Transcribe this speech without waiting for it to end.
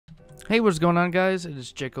Hey, what's going on, guys? It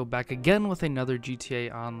is Jacob back again with another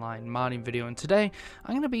GTA Online modding video, and today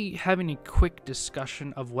I'm going to be having a quick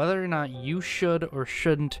discussion of whether or not you should or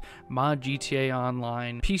shouldn't mod GTA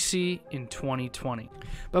Online PC in 2020.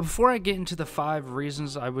 But before I get into the 5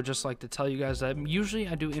 reasons, I would just like to tell you guys that usually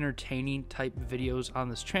I do entertaining type videos on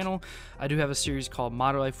this channel. I do have a series called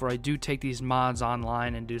Mod Life where I do take these mods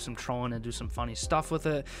online and do some trolling and do some funny stuff with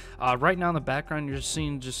it. Right now in the background you're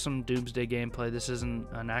seeing just some Doomsday gameplay. This isn't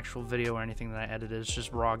an actual video or anything that I edited, it's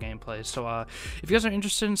just raw gameplay. So if you guys are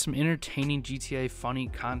interested in some entertaining GTA funny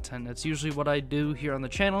content, that's usually what I do here on the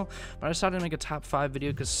channel. But I decided to make a top 5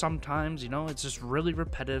 video because sometimes, you know, it's just really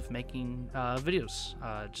repetitive making videos,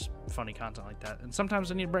 just funny content like that, and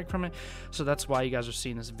sometimes I need a break from it, so that's why you guys are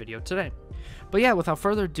seeing this video today. But yeah, without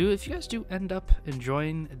further ado, if you guys do end up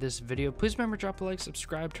enjoying this video, please remember to drop a like,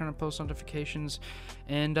 subscribe, turn on post notifications,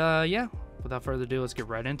 and yeah, without further ado, let's get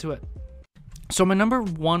right into it. So my number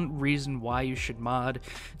 1 reason why you should mod,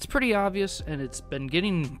 it's pretty obvious, and it's been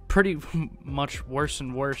getting pretty much worse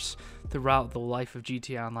and worse throughout the life of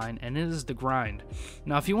GTA Online, and it is the grind.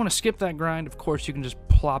 Now, if you want to skip that grind, of course, you can just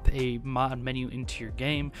plop a mod menu into your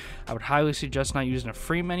game. I would highly suggest not using a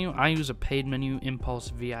free menu. I use a paid menu, Impulse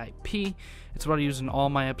VIP. It's what I use in all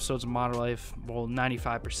my episodes of Mod Life, well,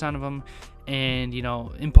 95% of them. And, you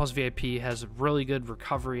know, Impulse VIP has really good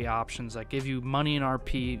recovery options that give you money in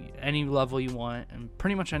RP, any level you want, and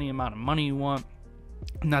pretty much any amount of money you want.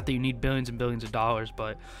 Not that you need billions and billions of dollars,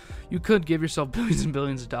 but you could give yourself billions and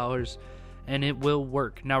billions of dollars, and it will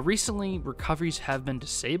work. Now, recently, recoveries have been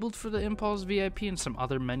disabled for the Impulse VIP and some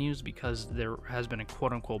other menus because there has been a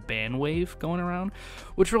quote-unquote ban wave going around,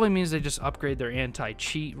 which really means they just upgrade their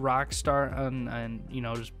anti-cheat Rockstar and you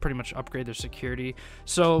know, just pretty much upgrade their security.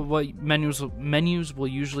 So what menus will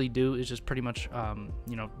usually do is just pretty much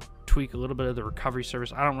you know, tweak a little bit of the recovery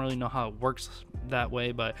service. I don't really know how it works that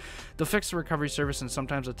way, but they'll fix the recovery service, and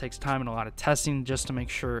sometimes it takes time and a lot of testing just to make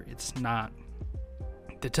sure it's not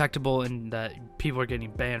detectable and that people are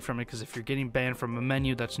getting banned from it. Because if you're getting banned from a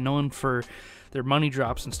menu that's known for their money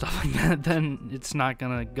drops and stuff like that, then it's not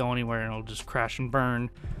gonna go anywhere and it'll just crash and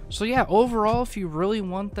burn. So yeah, overall, if you really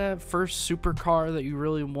want that first supercar that you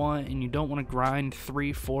really want and you don't want to grind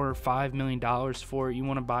 $3, $4, or $5 million for it, you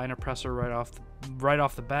want to buy an oppressor right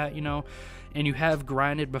off the bat, you know, and you have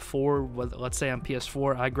grinded before, let's say on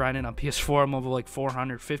PS4. I grinded on PS4, I'm over like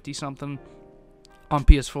 450 something on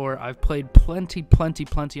PS4. I've played plenty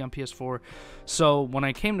on PS4, so when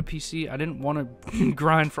I came to PC, I didn't want to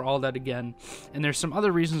grind for all that again. And there's some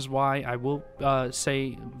other reasons why I will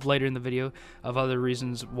say later in the video of other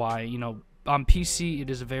reasons why, you know, on PC it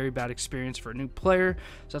is a very bad experience for a new player.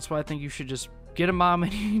 So that's why I think you should just get a mod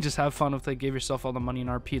menu, just have fun with it, give yourself all the money in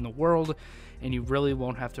RP in the world, and you really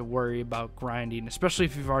won't have to worry about grinding, especially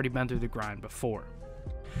if you've already been through the grind before.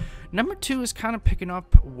 Number 2 is kind of picking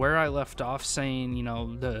up where I left off, saying, you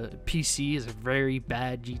know, the PC is a very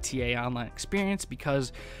bad GTA Online experience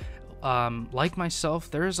because, like myself,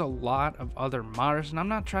 there's a lot of other modders, and I'm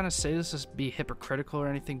not trying to say this to be hypocritical or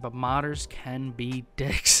anything, but modders can be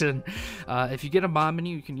dicks. And if you get a mod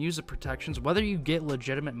menu, you can use the protections. Whether you get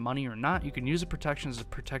legitimate money or not, you can use the protections to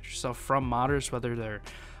protect yourself from modders, whether they're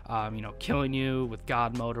you know, killing you with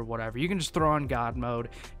God mode or whatever. You can just throw on God mode,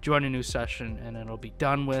 join a new session, and it'll be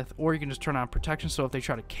done with. Or you can just turn on protection, so if they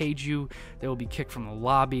try to cage you, they will be kicked from the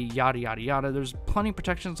lobby, yada yada yada. There's plenty of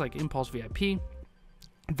protections like Impulse VIP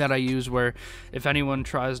that I use, where if anyone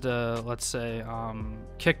tries to, let's say,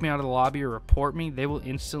 kick me out of the lobby or report me, they will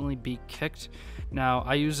instantly be kicked. Now,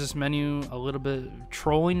 I use this menu a little bit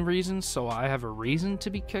trolling reasons, so I have a reason to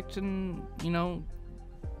be kicked and, you know,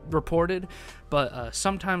 reported. But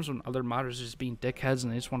sometimes when other modders are just being dickheads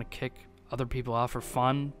and they just want to kick other people out for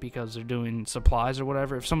fun because they're doing supplies or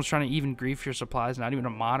whatever, if someone's trying to even grief your supplies, not even a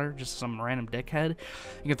modder, just some random dickhead,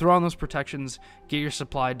 you can throw on those protections, get your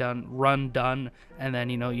supply done, run done, and then,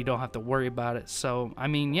 you know, you don't have to worry about it. So I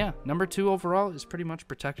mean, yeah, number 2 overall is pretty much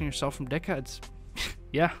protecting yourself from dickheads.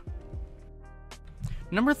 Yeah.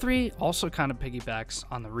 Number 3 also kind of piggybacks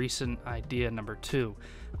on the recent idea number 2.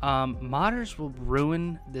 Modders will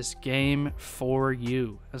ruin this game for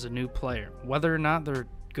you as a new player. Whether or not they're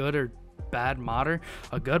good or bad modder,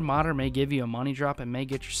 a good modder may give you a money drop and may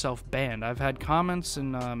get yourself banned. I've had comments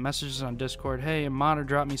and messages on Discord, hey, a modder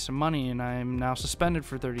dropped me some money and I'm now suspended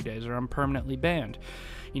for 30 days or I'm permanently banned.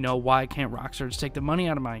 You know, why can't Rockstar just take the money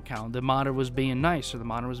out of my account? The modder was being nice, or the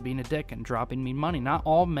modder was being a dick and dropping me money. Not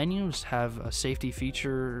all menus have a safety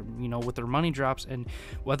feature, you know, with their money drops, and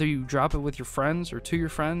whether you drop it with your friends or to your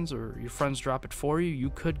friends or your friends drop it for you, you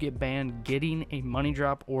could get banned getting a money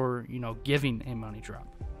drop or, you know, giving a money drop.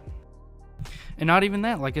 And not even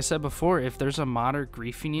that, like I said before, if there's a modder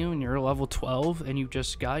griefing you and you're level 12 and you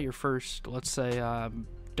just got your first, let's say,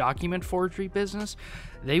 document forgery business,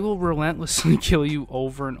 they will relentlessly kill you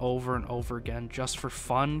over and over and over again just for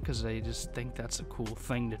fun, because they just think that's a cool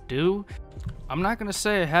thing to do. I'm not going to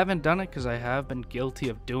say I haven't done it, because I have been guilty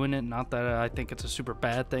of doing it. Not that I think it's a super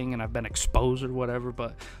bad thing and I've been exposed or whatever,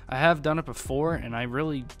 but I have done it before and I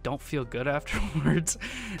really don't feel good afterwards.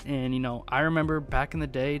 And, you know, I remember back in the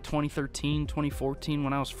day, 2013, 2014,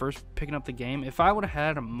 when I was first picking up the game, if I would have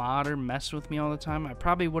had a modder mess with me all the time, I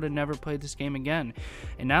probably would have never played this game again.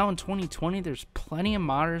 And now in 2020, there's plenty of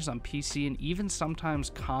modders on PC and even sometimes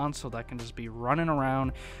console that can just be running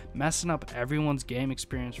around messing up everyone's game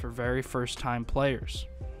experience for very first time players.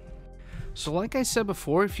 So like I said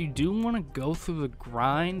before, if you do want to go through the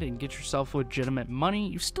grind and get yourself legitimate money,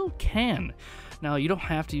 you still can. Now, you don't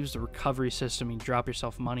have to use the recovery system and drop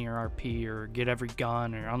yourself money or RP or get every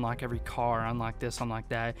gun or unlock every car, unlock this, unlock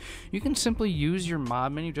that. You can simply use your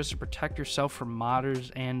mod menu just to protect yourself from modders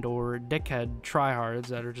and or dickhead tryhards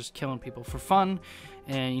that are just killing people for fun.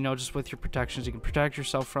 And, you know, just with your protections, you can protect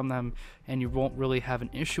yourself from them and you won't really have an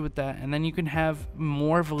issue with that. And then you can have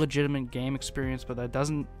more of a legitimate game experience, but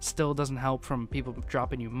that still doesn't help from people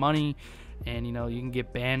dropping you money. And, you know, you can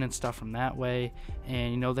get banned and stuff from that way.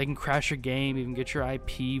 And, you know, they can crash your game, even get your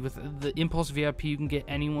IP. With the Impulse VIP, you can get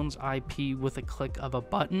anyone's IP with a click of a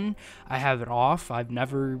button. I have it off. I've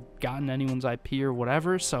never gotten anyone's IP or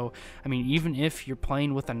whatever. So, I mean, even if you're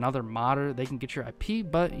playing with another modder, they can get your IP.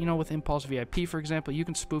 But, you know, with Impulse VIP, for example, you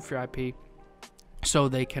can spoof your IP so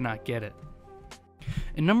they cannot get it.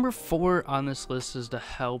 And number 4 on this list is to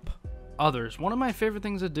help others. One of my favorite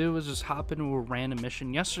things to do is just hop into a random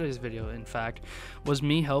mission. Yesterday's video, in fact, was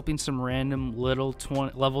me helping some random little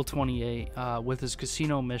level 28 with his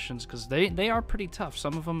casino missions, because they are pretty tough.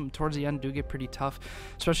 Some of them towards the end do get pretty tough,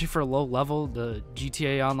 especially for a low level. The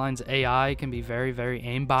GTA Online's AI can be very, very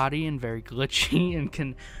aimbotty and very glitchy and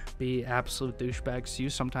can be absolute douchebags to you,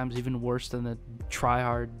 sometimes even worse than the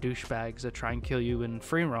try-hard douchebags that try and kill you in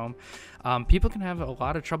free roam. People can have a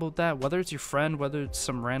lot of trouble with that, whether it's your friend, whether it's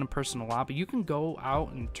some random person in the lobby. You can go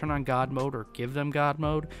out and turn on God mode or give them God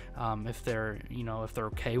mode if they're, you know, if they're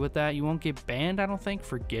okay with that. You won't get banned, I don't think,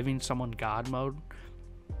 for giving someone God mode.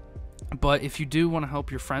 But if you do want to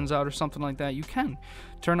help your friends out or something like that, you can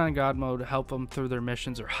turn on God mode, help them through their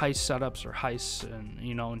missions or heist setups or heists, and,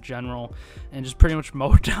 you know, in general, and just pretty much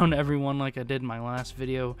mow down everyone like I did in my last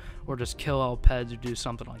video, or just kill all peds or do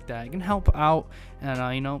something like that. It can help out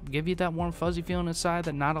and, you know, give you that warm fuzzy feeling inside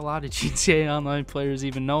that not a lot of GTA Online players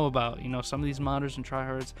even know about. You know, some of these modders and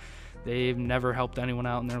tryhards, they've never helped anyone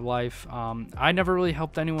out in their life. I never really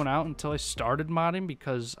helped anyone out until I started modding,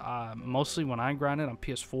 because mostly when I grinded on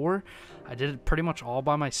PS4, I did it pretty much all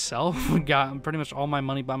by myself. Got pretty much all my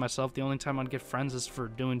money by myself. The only time I'd get friends is for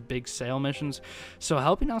doing big sale missions. So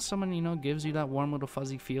helping out someone, you know, gives you that warm little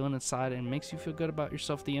fuzzy feeling inside and makes you feel good about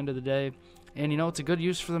yourself at the end of the day. And, you know, it's a good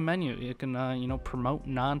use for the menu. It can, you know, promote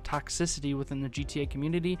non-toxicity within the GTA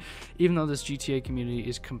community, even though this GTA community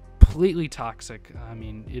is completely toxic. I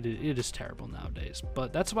mean, it is terrible nowadays.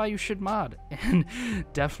 But that's why you should mod and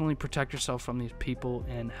definitely protect yourself from these people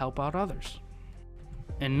and help out others.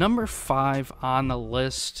 And number 5 on the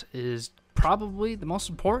list is probably the most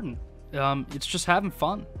important. It's just having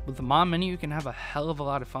fun. With the mod menu, you can have a hell of a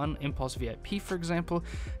lot of fun. Impulse VIP, for example,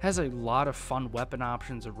 has a lot of fun weapon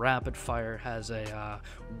options. A rapid fire has a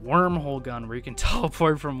wormhole gun where you can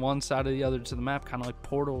teleport from one side or the other to the map, kind of like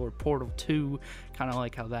Portal or Portal 2, kind of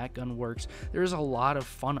like how that gun works. There's a lot of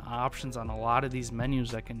fun options on a lot of these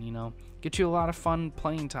menus that can, you know, get you a lot of fun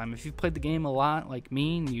playing time. If you've played the game a lot like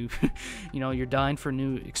me and you know, you're dying for a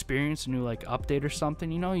new experience, a new like update or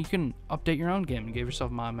something, you know, you can update your own game and give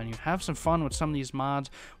yourself a mod menu. Have some fun with some of these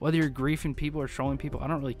mods, whether you're griefing people or trolling people, I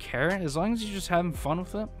don't really care, as long as you're just having fun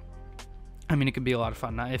with it. I mean, it can be a lot of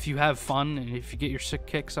fun. Now, if you have fun and if you get your sick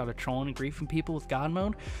kicks out of trolling and griefing people with God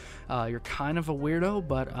mode, you're kind of a weirdo,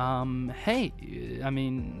 but hey, I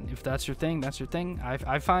mean, if that's your thing, that's your thing.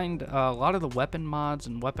 I find a lot of the weapon mods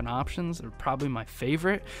and weapon options are probably my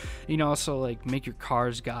favorite. You know, also like make your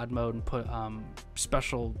cars God mode and put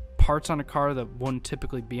special parts on a car that wouldn't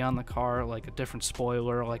typically be on the car, like a different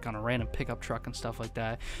spoiler, like on a random pickup truck and stuff like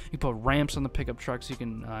that. You put ramps on the pickup trucks. You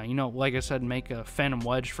can, you know, like I said, make a Phantom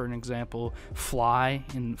Wedge, for an example, fly.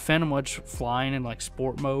 In Phantom Wedge flying in like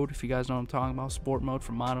sport mode, if you guys know what I'm talking about, sport mode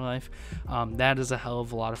from Modern Life, that is a hell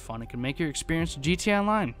of a lot of fun. It can make your experience GTA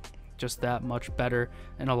Online just that much better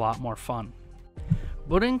and a lot more fun.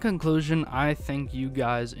 But in conclusion, I think you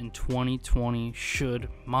guys in 2020 should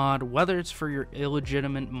mod, whether it's for your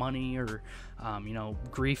illegitimate money or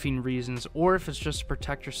griefing reasons, or if it's just to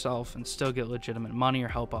protect yourself and still get legitimate money or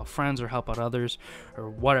help out friends or help out others or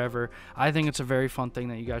whatever. I think it's a very fun thing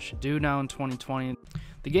that you guys should do now in 2020.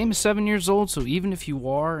 The game is 7 years old, so even if you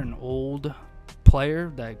are an old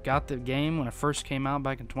player that got the game when it first came out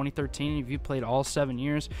back in 2013, if you played all 7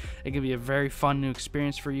 years, it could be a very fun new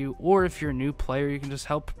experience for you. Or if you're a new player, you can just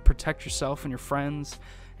help protect yourself and your friends,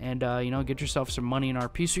 and get yourself some money in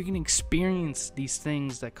RP so you can experience these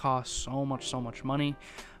things that cost so much money.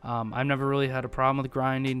 I've never really had a problem with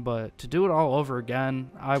grinding, but to do it all over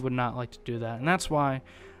again, I would not like to do that. And that's why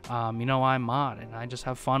I mod and I just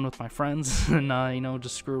have fun with my friends and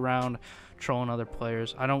just screw around trolling other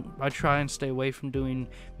players. I try and stay away from doing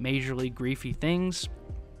majorly griefy things.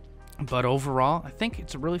 But overall, I think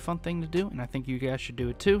it's a really fun thing to do, and I think you guys should do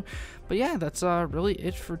it too. But yeah, that's really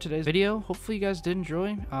it for today's video. Hopefully you guys did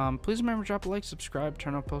enjoy. Please remember to drop a like, subscribe,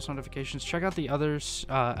 turn on post notifications. Check out the other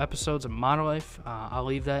episodes of Modern Life. I'll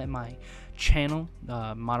leave that in my channel.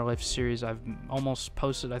 Modern Life series, I've almost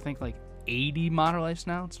posted, I think, like 80 Modern Lives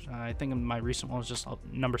now. I think my recent one was just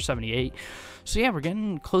number 78. So yeah, we're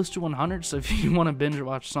getting close to 100. So if you want to binge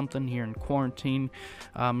watch something here in quarantine,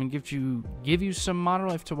 and give you some Modern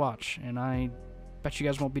Life to watch, and I bet you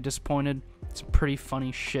guys won't be disappointed. It's pretty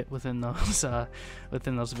funny shit within those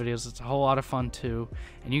videos. It's a whole lot of fun too,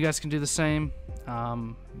 and you guys can do the same.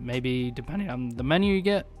 Maybe depending on the menu you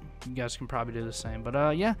get, you guys can probably do the same.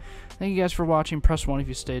 But yeah, thank you guys for watching. Press 1 if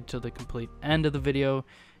you stayed till the complete end of the video.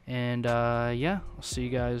 And yeah, I'll see you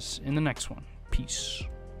guys in the next one. Peace.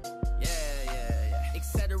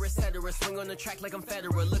 Etc. Swing on the track like I'm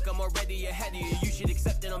Federer. Look, I'm already ahead of you. You should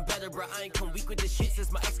accept that I'm better, bro. I ain't come weak with this shit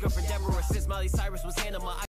since my ex-girlfriend Deborah. Since Miley Cyrus was Hannah.